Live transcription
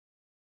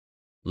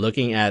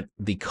Looking at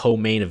the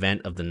co-main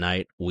event of the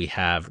night, we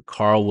have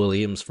Karl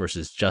Williams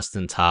versus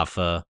Justin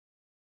Tafa.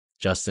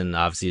 Justin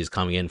obviously is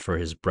coming in for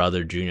his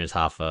brother Junior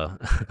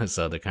Tafa,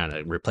 so they're kind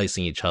of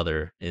replacing each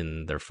other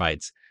in their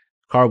fights.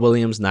 Karl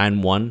Williams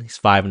 9-1. He's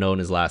 5-0 in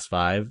his last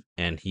five,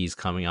 and he's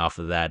coming off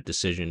of that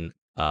decision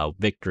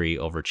victory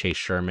over Chase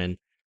Sherman,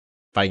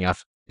 fighting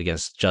off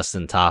against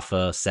Justin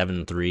Tafa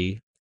 7-3.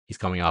 He's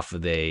coming off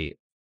of a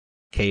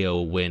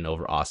KO win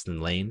over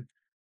Austin Lane.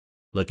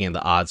 Looking at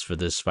the odds for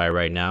this fight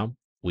right now,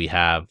 we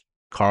have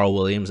Karl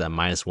Williams at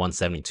minus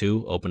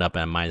 172, open up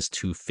at minus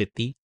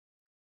 250.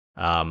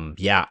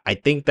 Yeah, I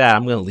think that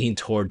I'm gonna lean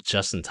towards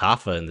Justin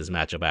Tafa in this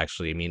matchup.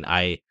 Actually, I mean,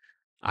 I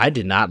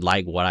did not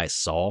like what I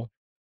saw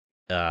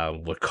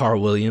with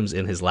Karl Williams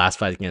in his last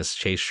fight against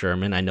Chase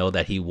Sherman. I know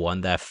that he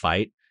won that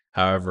fight.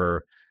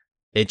 However,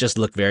 it just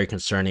looked very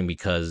concerning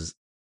because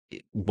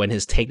when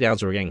his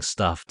takedowns were getting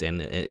stuffed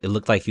and it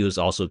looked like he was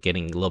also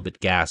getting a little bit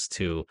gassed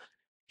too,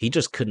 he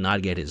just could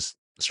not get his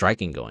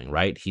striking going,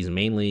 right? He's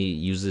mainly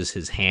uses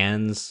his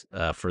hands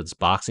for his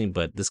boxing,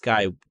 but this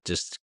guy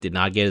just did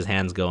not get his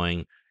hands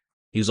going.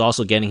 He was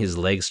also getting his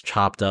legs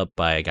chopped up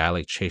by a guy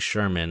like Chase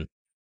Sherman.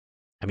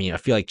 I mean, I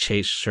feel like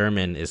Chase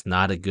Sherman is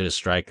not as good a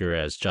striker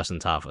as Justin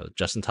Tafa.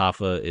 Justin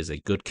Tafa is a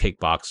good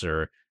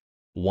kickboxer,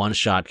 one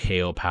shot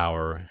KO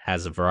power,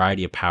 has a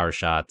variety of power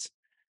shots.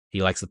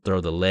 He likes to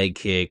throw the leg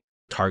kick,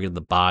 target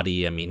the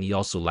body. I mean, he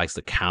also likes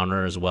to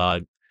counter as well.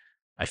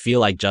 I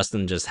feel like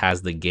Justin just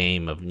has the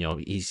game of,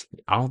 I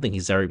don't think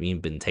he's ever even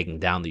been taken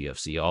down the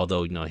UFC,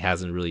 although, he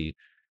hasn't really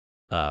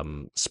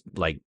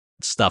like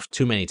stuffed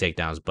too many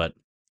takedowns, but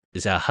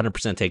is a 100%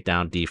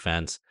 takedown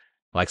defense,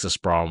 likes to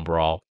sprawl and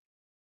brawl.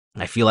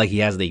 I feel like he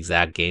has the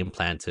exact game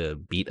plan to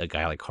beat a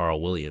guy like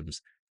Karl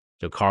Williams.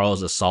 So Karl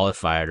is a solid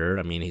fighter.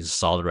 I mean, he's a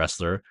solid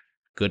wrestler,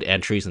 good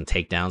entries and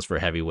takedowns for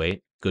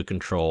heavyweight, good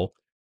control.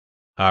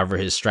 However,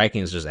 his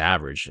striking is just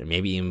average and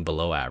maybe even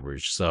below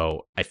average.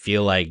 So I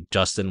feel like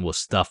Justin will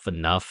stuff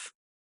enough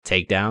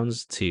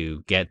takedowns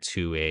to get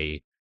to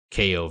a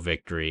KO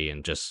victory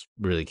and just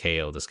really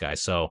KO this guy.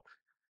 So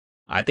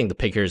I think the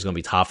pick here is going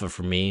to be Tafa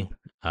for me.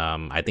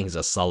 I think he's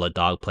a solid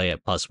dog play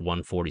at plus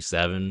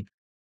 147.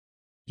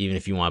 Even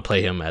if you want to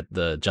play him at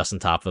the Justin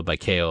Tafa by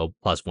KO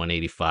plus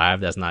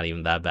 185, that's not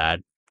even that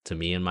bad to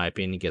me, in my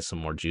opinion. Get some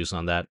more juice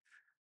on that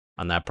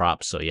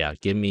prop. So yeah,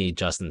 give me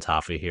Justin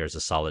Tafa here as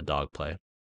a solid dog play.